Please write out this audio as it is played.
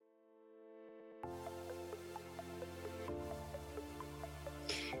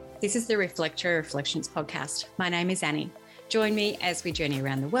This is the Reflector Reflections podcast. My name is Annie. Join me as we journey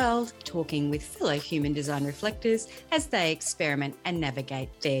around the world, talking with fellow human design reflectors as they experiment and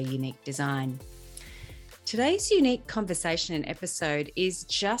navigate their unique design. Today's unique conversation and episode is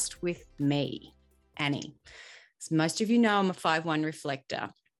just with me, Annie. As most of you know, I'm a 5-1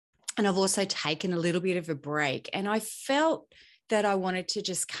 reflector, and I've also taken a little bit of a break, and I felt that I wanted to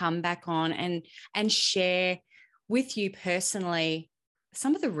just come back on and share with you personally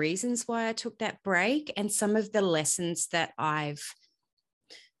some of the reasons why I took that break and some of the lessons that I've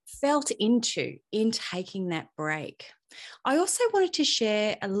felt into in taking that break. I also wanted to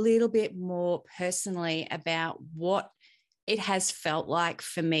share a little bit more personally about what it has felt like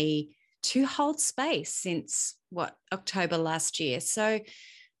for me to hold space since October last year. So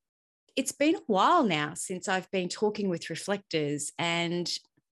it's been a while now since I've been talking with reflectors, and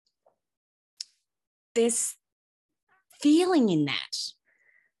there's feeling in that.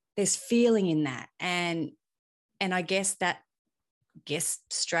 And I guess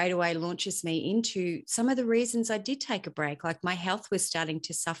straight away launches me into some of the reasons I did take a break. Like, my health was starting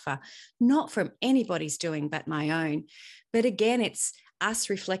to suffer, not from anybody's doing but my own. But again, it's us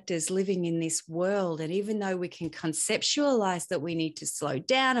reflectors living in this world. And even though we can conceptualize that we need to slow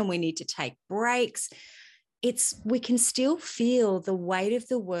down and we need to take breaks, we can still feel the weight of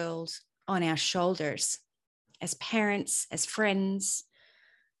the world on our shoulders as parents, as friends.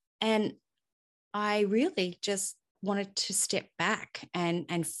 And I really just wanted to step back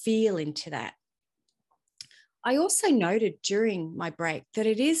and feel into that. I also noted during my break that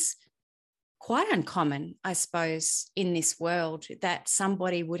it is quite uncommon, I suppose, in this world that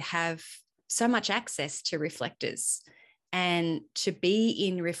somebody would have so much access to reflectors and to be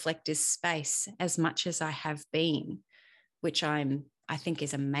in reflectors space as much as I have been, which I think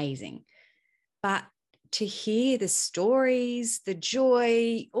is amazing. But to hear the stories, the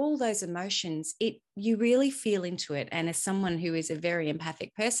joy, all those emotions, you really feel into it. And as someone who is a very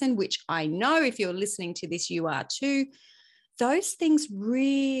empathic person, which I know if you're listening to this, you are too, those things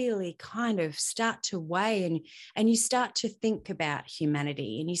really kind of start to weigh, and you start to think about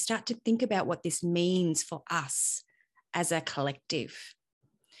humanity, and you start to think about what this means for us as a collective.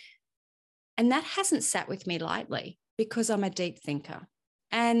 And that hasn't sat with me lightly because I'm a deep thinker.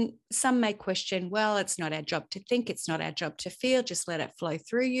 And some may question, well, it's not our job to think, it's not our job to feel, just let it flow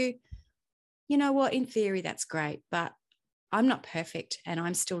through you. You know what? In theory, that's great, but I'm not perfect and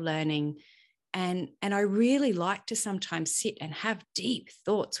I'm still learning. And I really like to sometimes sit and have deep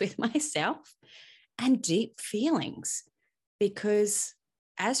thoughts with myself and deep feelings, because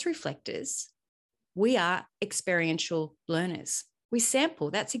as reflectors, we are experiential learners. We sample.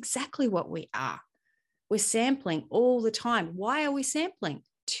 That's exactly what we are. We're sampling all the time. Why are we sampling?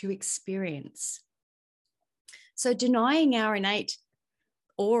 To experience. So denying our innate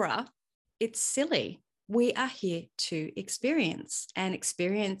aura, it's silly. We are here to experience, and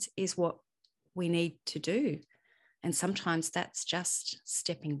experience is what we need to do. And sometimes that's just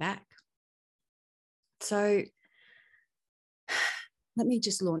stepping back. So let me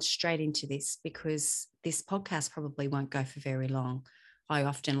just launch straight into this, because this podcast probably won't go for very long. I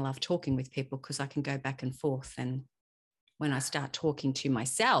often love talking with people because I can go back and forth. And when I start talking to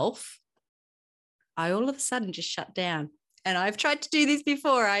myself, I all of a sudden just shut down. And I've tried to do this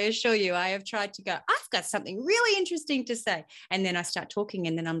before, I assure you. I have tried to go, I've got something really interesting to say. And then I start talking,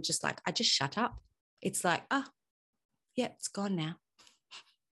 and then I'm just like, I just shut up. It's like, yeah, it's gone now.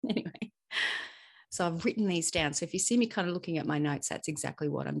 Anyway, so I've written these down. So if you see me kind of looking at my notes, that's exactly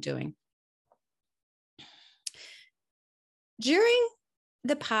what I'm doing. During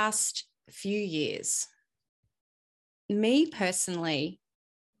the past few years, me personally,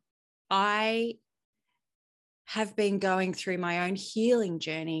 I have been going through my own healing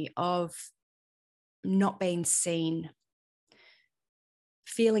journey of not being seen,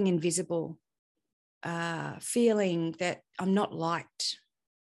 feeling invisible, feeling that I'm not liked,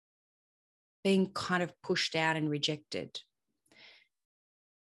 being kind of pushed out and rejected.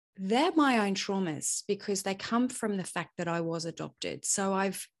 They're my own traumas because they come from the fact that I was adopted. So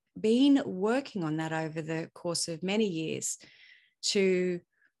I've been working on that over the course of many years to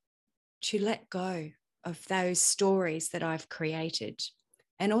let go of those stories that I've created,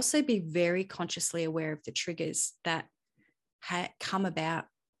 and also be very consciously aware of the triggers that come about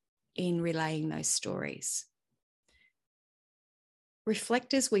in relaying those stories.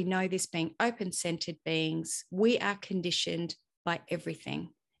 Reflectors, we know this, being open-centered beings, we are conditioned by everything.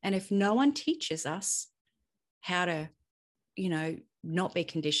 And if no one teaches us how to, not be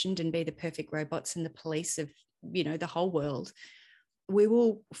conditioned and be the perfect robots and the police of, the whole world, we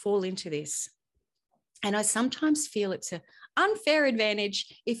will fall into this. And I sometimes feel it's an unfair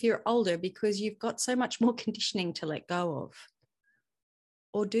advantage if you're older because you've got so much more conditioning to let go of.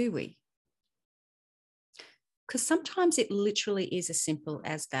 Or do we? Because sometimes it literally is as simple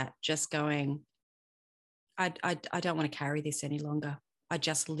as that, just going, I don't want to carry this any longer. I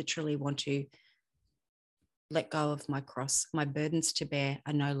just literally want to let go of my cross. My burdens to bear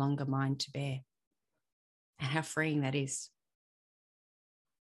are no longer mine to bear. And how freeing that is.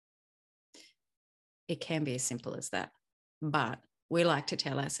 It can be as simple as that. But we like to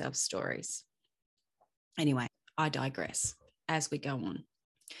tell ourselves stories. Anyway, I digress as we go on.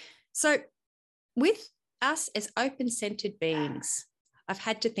 So with us as open-centered beings, I've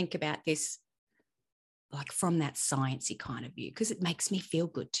had to think about this like from that sciencey kind of view, because it makes me feel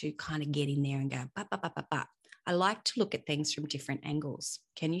good to kind of get in there and go, but. I like to look at things from different angles.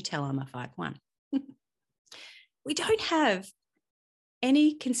 Can you tell I'm a 5-1? We don't have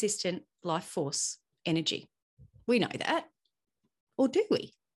any consistent life force energy. We know that. Or do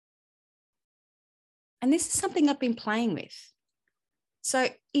we? And this is something I've been playing with. So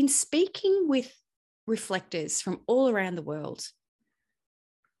in speaking with reflectors from all around the world,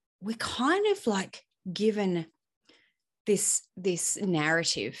 we're kind of like given this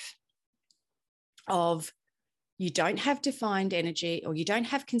narrative of you don't have defined energy or you don't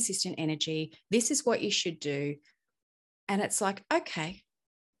have consistent energy. This is what you should do. And it's like, okay,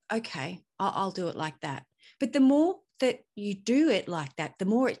 I'll do it like that. But the more that you do it like that, the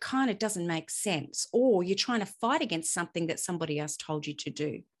more it kind of doesn't make sense, or you're trying to fight against something that somebody else told you to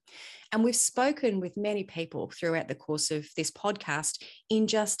do. And we've spoken with many people throughout the course of this podcast in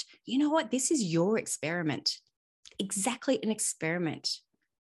just, you know what, this is your experiment. Exactly an experiment.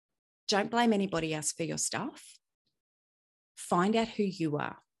 Don't blame anybody else for your stuff. Find out who you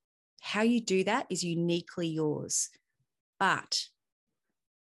are. How you do that is uniquely yours. But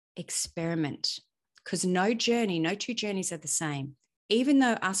experiment, because no two journeys are the same. Even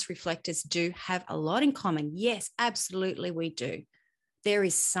though us reflectors do have a lot in common. Yes, absolutely we do. There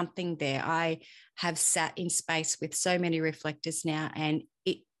is something there. I have sat in space with so many reflectors now, and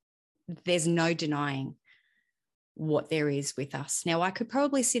there's no denying what there is with us. Now, I could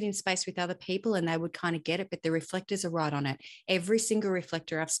probably sit in space with other people and they would kind of get it, but the reflectors are right on it. Every single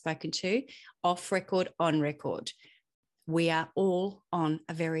reflector I've spoken to, off record, on record, we are all on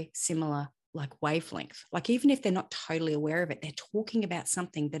a very similar wavelength. Like even if they're not totally aware of it, they're talking about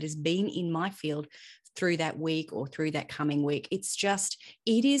something that has been in my field through that week or through that coming week.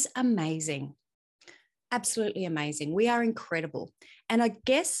 It is amazing. Absolutely amazing. We are incredible. And I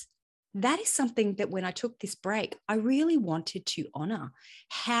guess that is something that when I took this break, I really wanted to honor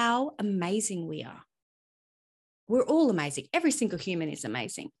how amazing we are. We're all amazing. Every single human is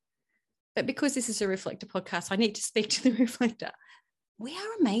amazing. But because this is a reflector podcast, I need to speak to the reflector. We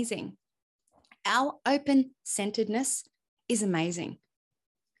are amazing. Our open-centeredness is amazing.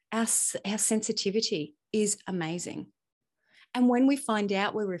 Our sensitivity is amazing. And when we find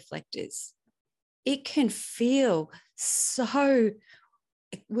out we're reflectors, it can feel so,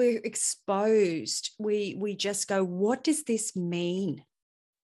 we're exposed. We just go, what does this mean?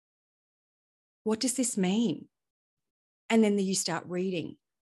 What does this mean? And then you start reading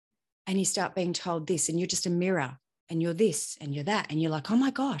and you start being told this, and you're just a mirror, and you're this and you're that. And you're like, oh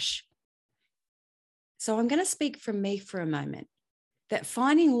my gosh. So I'm going to speak from me for a moment, that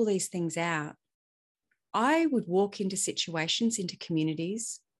finding all these things out, I would walk into situations, into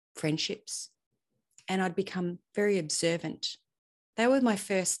communities, friendships, and I'd become very observant. That was my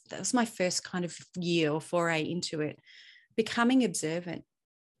first kind of year or foray into it, becoming observant.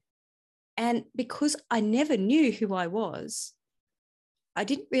 And because I never knew who I was, I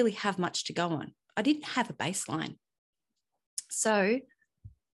didn't really have much to go on. I didn't have a baseline. So,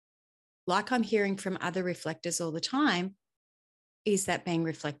 like I'm hearing from other reflectors all the time, is that being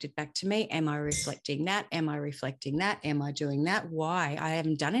reflected back to me? Am I reflecting that? Am I reflecting that? Am I doing that? Why? I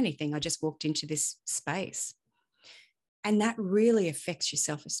haven't done anything. I just walked into this space. And that really affects your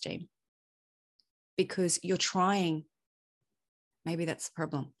self-esteem, because you're trying. Maybe that's the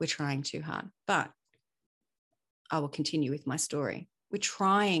problem. We're trying too hard. But I will continue with my story. We're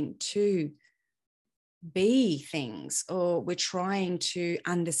trying to be things, or we're trying to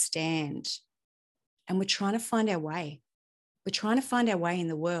understand, and we're trying to find our way. We're trying to find our way in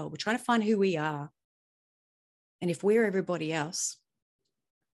the world. We're trying to find who we are. And if we're everybody else,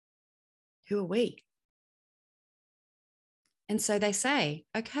 who are we? And so they say,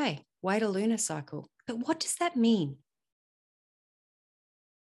 okay, wait a lunar cycle. But what does that mean?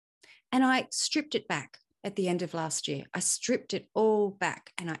 And I stripped it back at the end of last year. I stripped it all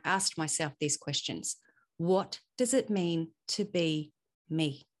back and I asked myself these questions. What does it mean to be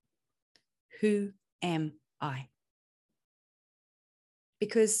me? Who am I?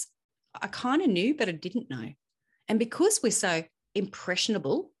 Because I kind of knew, but I didn't know. And because we're so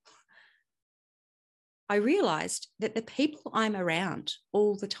impressionable, I realized that the people I'm around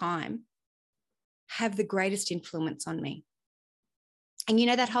all the time have the greatest influence on me. And you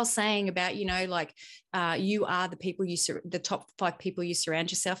know that whole saying about, like you are the people the top 5 people you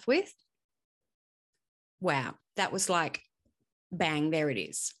surround yourself with. Wow, that was like, bang, there it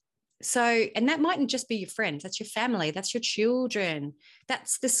is. So, and that mightn't just be your friends, that's your family, that's your children,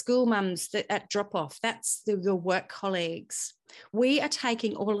 that's the school mums at drop off, that's your work colleagues. We are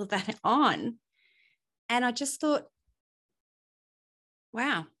taking all of that on. And I just thought,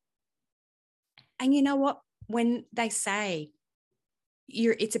 wow. And you know what? When they say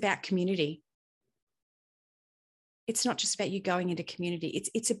it's about community, it's not just about you going into community.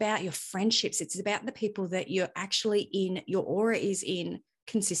 It's about your friendships. It's about the people that you're actually in, your aura is in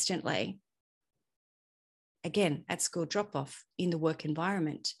consistently. Again, at school drop off, in the work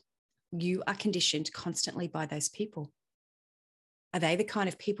environment, you are conditioned constantly by those people. Are they the kind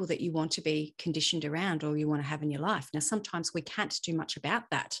of people that you want to be conditioned around or you want to have in your life? Now, sometimes we can't do much about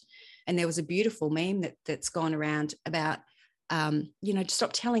that. And there was a beautiful meme that's gone around about,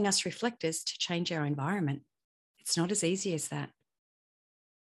 stop telling us reflectors to change our environment. It's not as easy as that.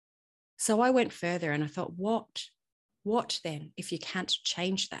 So I went further and I thought, what then if you can't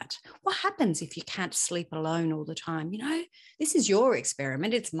change that? What happens if you can't sleep alone all the time? This is your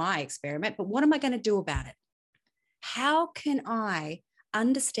experiment. It's my experiment. But what am I going to do about it? How can I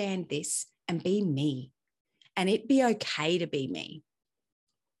understand this and be me? And it be okay to be me?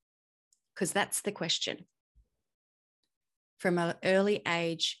 Because that's the question. From an early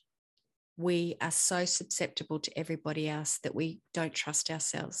age, we are so susceptible to everybody else that we don't trust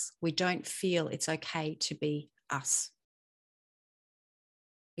ourselves. We don't feel it's okay to be us.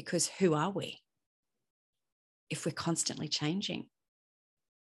 Because who are we if we're constantly changing?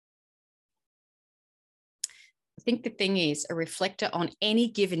 I think the thing is, a reflector on any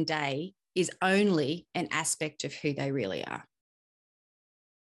given day is only an aspect of who they really are.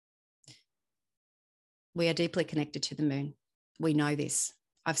 We are deeply connected to the moon. We know this.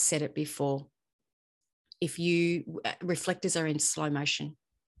 I've said it before. Reflectors are in slow motion.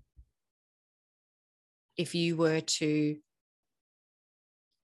 If you were to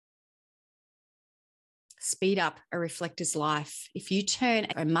speed up a reflector's life, if you turn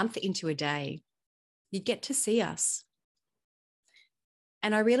a month into a day, you get to see us.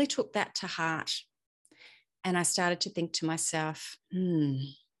 And I really took that to heart. And I started to think to myself,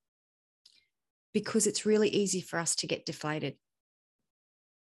 because it's really easy for us to get deflated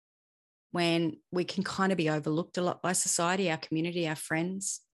when we can kind of be overlooked a lot by society, our community, our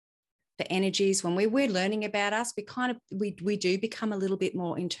friends, the energies. When we're learning about us, we do become a little bit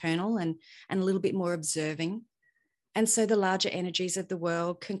more internal and a little bit more observing. And so the larger energies of the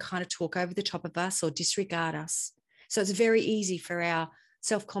world can kind of talk over the top of us or disregard us. So it's very easy for our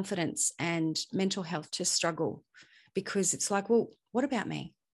self-confidence and mental health to struggle, because it's like, well, what about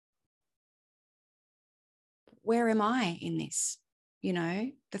me? Where am I in this?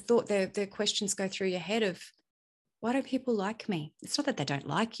 The questions go through your head of, why don't people like me? It's not that they don't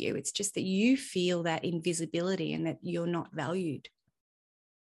like you. It's just that you feel that invisibility and that you're not valued.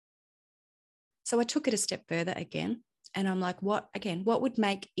 So I took it a step further again. And I'm like, what would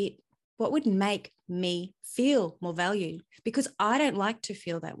make me feel more valued? Because I don't like to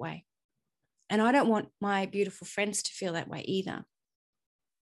feel that way. And I don't want my beautiful friends to feel that way either.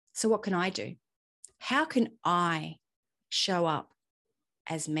 So what can I do? How can I show up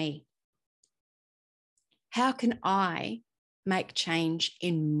as me? How can I make change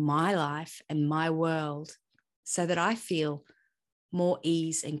in my life and my world so that I feel more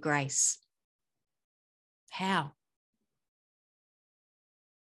ease and grace? How?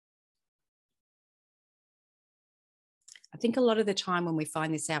 I think a lot of the time when we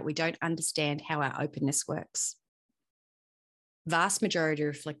find this out, we don't understand how our openness works. Vast majority of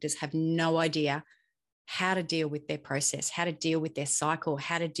reflectors have no idea how to deal with their process, how to deal with their cycle,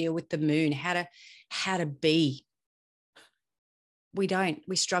 how to deal with the moon, how to be. We don't.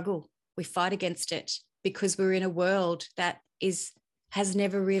 We struggle. We fight against it because we're in a world that has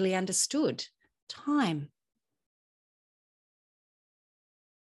never really understood time.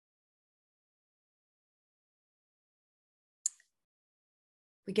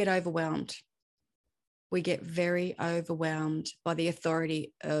 We get overwhelmed. We get very overwhelmed by the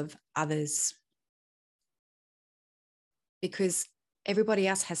authority of others, because everybody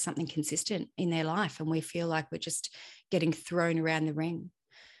else has something consistent in their life and we feel like we're just getting thrown around the ring.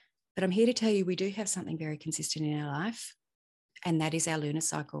 But I'm here to tell you, we do have something very consistent in our life, and that is our lunar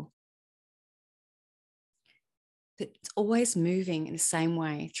cycle. It's always moving in the same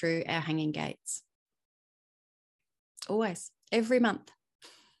way through our hanging gates. Always, every month.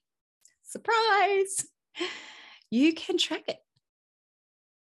 Surprise! You can track it.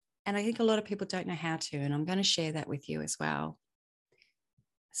 And I think a lot of people don't know how to, and I'm going to share that with you as well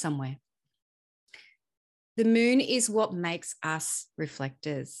somewhere. The moon is what makes us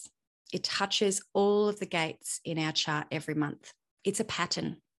reflectors. It touches all of the gates in our chart every month. It's a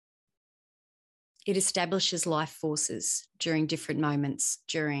pattern. It establishes life forces during different moments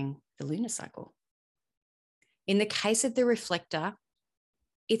during the lunar cycle. In the case of the reflector,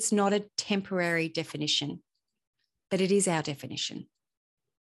 it's not a temporary definition, but it is our definition.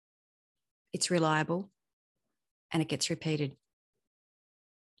 It's reliable and it gets repeated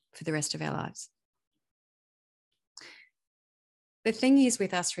for the rest of our lives. The thing is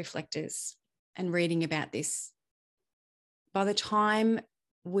with us reflectors and reading about this, by the time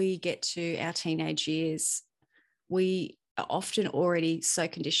we get to our teenage years, we are often already so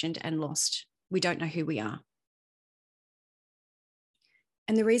conditioned and lost. We don't know who we are.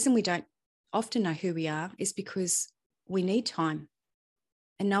 And the reason we don't often know who we are is because we need time.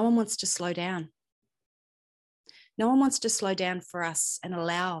 And no one wants to slow down. No one wants to slow down for us and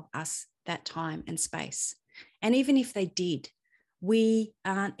allow us that time and space. And even if they did, we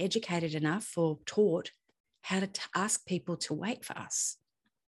aren't educated enough or taught how to ask people to wait for us.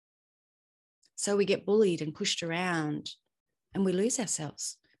 So we get bullied and pushed around and we lose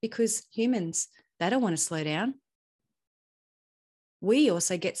ourselves because humans, they don't want to slow down. We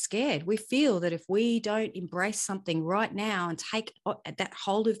also get scared. We feel that if we don't embrace something right now and take that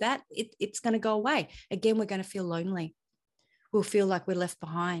hold of that, it's going to go away. Again, we're going to feel lonely. We'll feel like we're left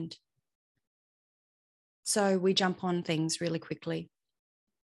behind. So we jump on things really quickly.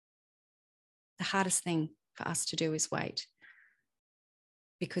 The hardest thing for us to do is wait,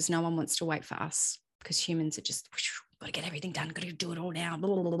 because no one wants to wait for us, because humans are just, got to get everything done, got to do it all now.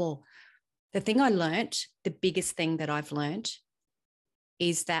 Blah, blah, blah, blah. The thing I learned, the biggest thing that I've learned,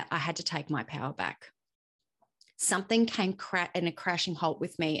 is that I had to take my power back. Something came in a crashing halt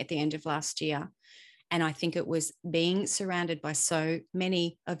with me at the end of last year. And I think it was being surrounded by so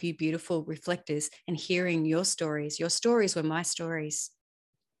many of you beautiful reflectors and hearing your stories. Your stories were my stories.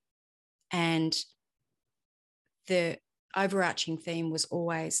 And the overarching theme was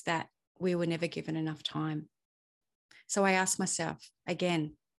always that we were never given enough time. So I asked myself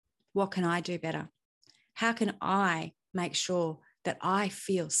again, what can I do better? How can I make sure that I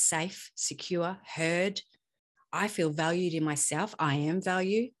feel safe, secure, heard? I feel valued in myself. I am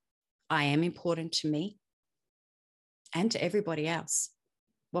valued. I am important to me and to everybody else.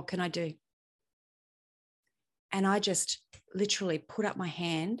 What can I do? And I just literally put up my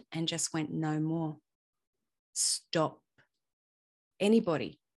hand and just went, no more. Stop.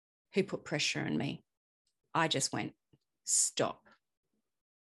 Anybody who put pressure on me, I just went, stop.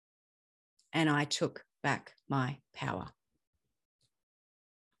 And I took back my power.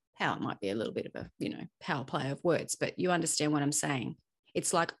 Power might be a little bit of a, power play of words, but you understand what I'm saying.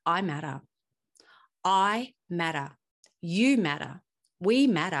 It's like, I matter. I matter. You matter. We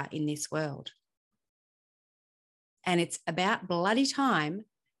matter in this world. And it's about bloody time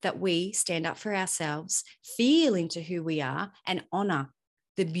that we stand up for ourselves, feel into who we are, and honor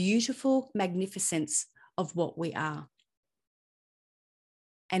the beautiful magnificence of what we are.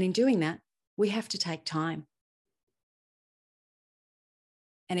 And in doing that, we have to take time.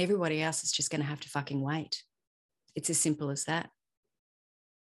 And everybody else is just going to have to fucking wait. It's as simple as that.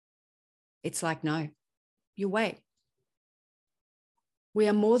 It's like, no, you wait. We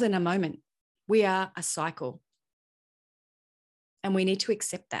are more than a moment. We are a cycle. And we need to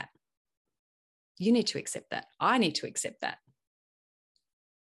accept that. You need to accept that. I need to accept that.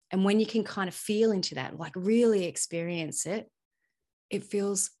 And when you can kind of feel into that, like really experience it, it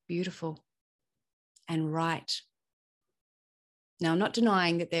feels beautiful and right. Now, I'm not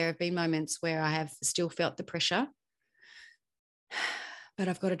denying that there have been moments where I have still felt the pressure, but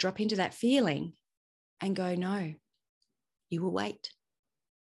I've got to drop into that feeling and go, no, you will wait.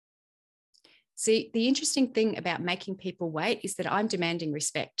 See, the interesting thing about making people wait is that I'm demanding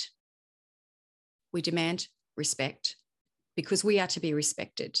respect. We demand respect because we are to be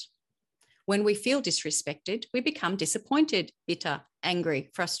respected. When we feel disrespected, we become disappointed, bitter, angry,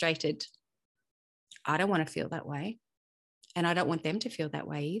 frustrated. I don't want to feel that way. And I don't want them to feel that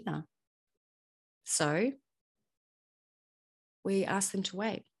way either. So we ask them to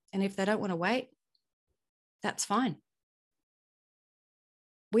wait. And if they don't want to wait, that's fine.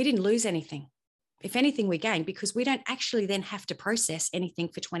 We didn't lose anything. If anything, we gained, because we don't actually then have to process anything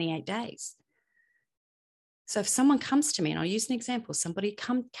for 28 days. So if someone comes to me, and I'll use an example, somebody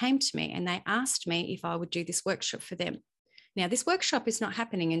came to me and they asked me if I would do this workshop for them. Now, this workshop is not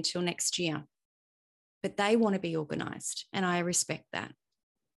happening until next year, but they want to be organized, and I respect that.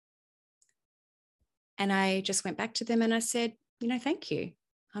 And I just went back to them and I said, thank you.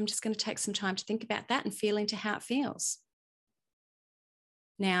 I'm just going to take some time to think about that and feel into how it feels.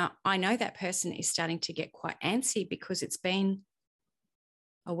 Now, I know that person is starting to get quite antsy because it's been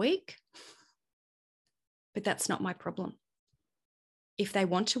a week, but that's not my problem. If they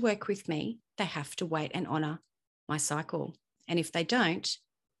want to work with me, they have to wait and honor my cycle. And if they don't,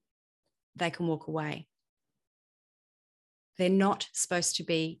 they can walk away. They're not supposed to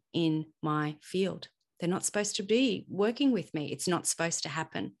be in my field. They're not supposed to be working with me. It's not supposed to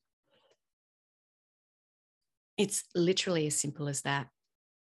happen. It's literally as simple as that.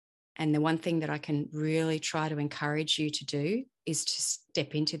 And the one thing that I can really try to encourage you to do is to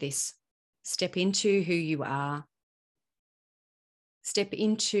step into this. Step into who you are. Step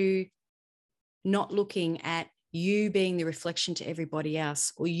into not looking at you being the reflection to everybody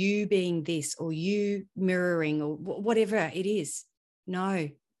else, or you being this, or you mirroring, or whatever it is. No,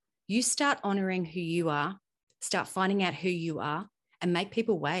 you start honoring who you are, start finding out who you are, and make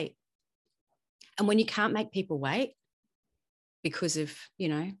people wait. And when you can't make people wait because of,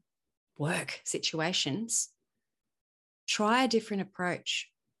 work situations, try a different approach,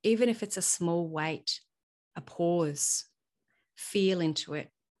 even if it's a small wait, a pause, feel into it.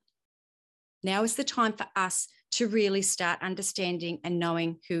 Now is the time for us to really start understanding and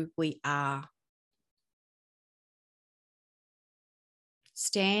knowing who we are.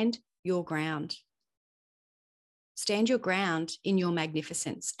 Stand your ground. Stand your ground in your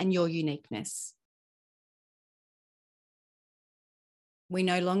magnificence and your uniqueness. We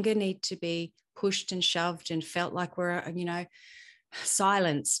no longer need to be pushed and shoved and felt like we're,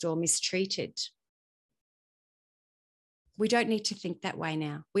 silenced or mistreated. We don't need to think that way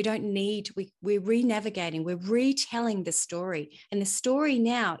now. We're re-navigating, we're retelling the story. And the story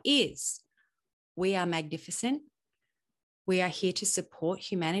now is we are magnificent. We are here to support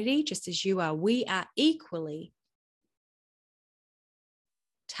humanity just as you are. We are equally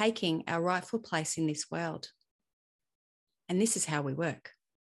taking our rightful place in this world. And this is how we work.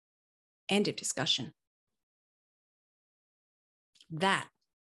 End of discussion.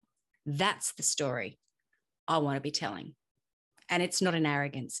 That's the story I want to be telling. And it's not an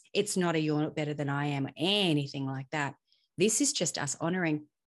arrogance. It's not a you're better than I am or anything like that. This is just us honoring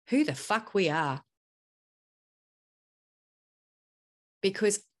who the fuck we are.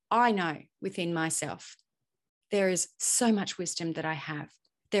 Because I know within myself, there is so much wisdom that I have.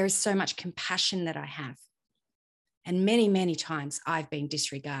 There is so much compassion that I have. And many, many times I've been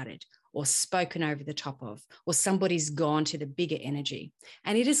disregarded or spoken over the top of, or somebody's gone to the bigger energy.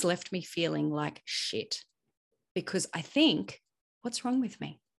 And it has left me feeling like shit because I think, what's wrong with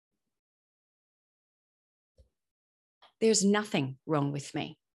me? There's nothing wrong with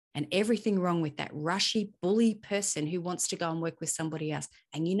me and everything wrong with that rushy, bully person who wants to go and work with somebody else.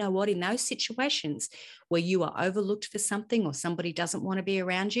 And you know what? In those situations where you are overlooked for something or somebody doesn't want to be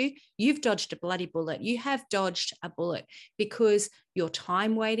around you, you've dodged a bloody bullet. You have dodged a bullet because your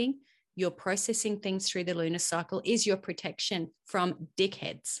time waiting, your processing things through the lunar cycle is your protection from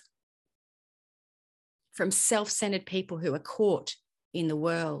dickheads, from self-centered people who are caught in the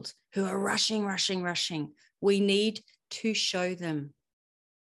world, who are rushing. We need to show them.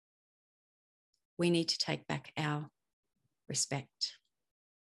 We need to take back our respect.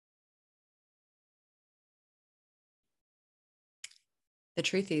 The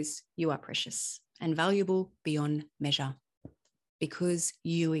truth is, you are precious and valuable beyond measure because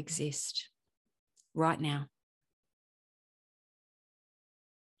you exist right now.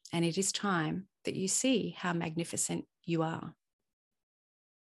 And it is time that you see how magnificent you are.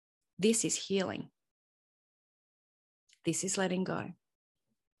 This is healing. This is letting go.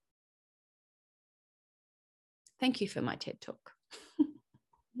 Thank you for my TED Talk.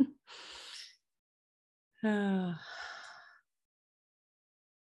 Yeah,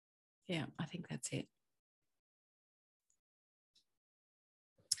 I think that's it.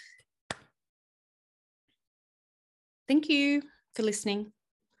 Thank you for listening.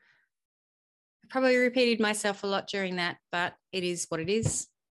 I probably repeated myself a lot during that, but it is what it is.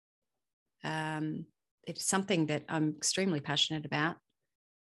 It's something that I'm extremely passionate about.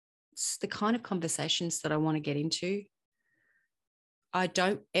 It's the kind of conversations that I want to get into. I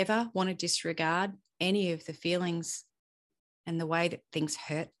don't ever want to disregard any of the feelings and the way that things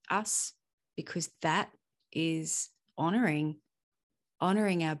hurt us, because that is honoring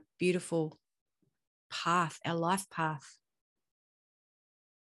our beautiful path, our life path.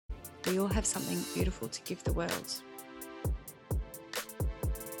 We all have something beautiful to give the world.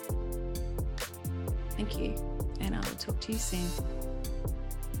 Thank you, and I will talk to you soon.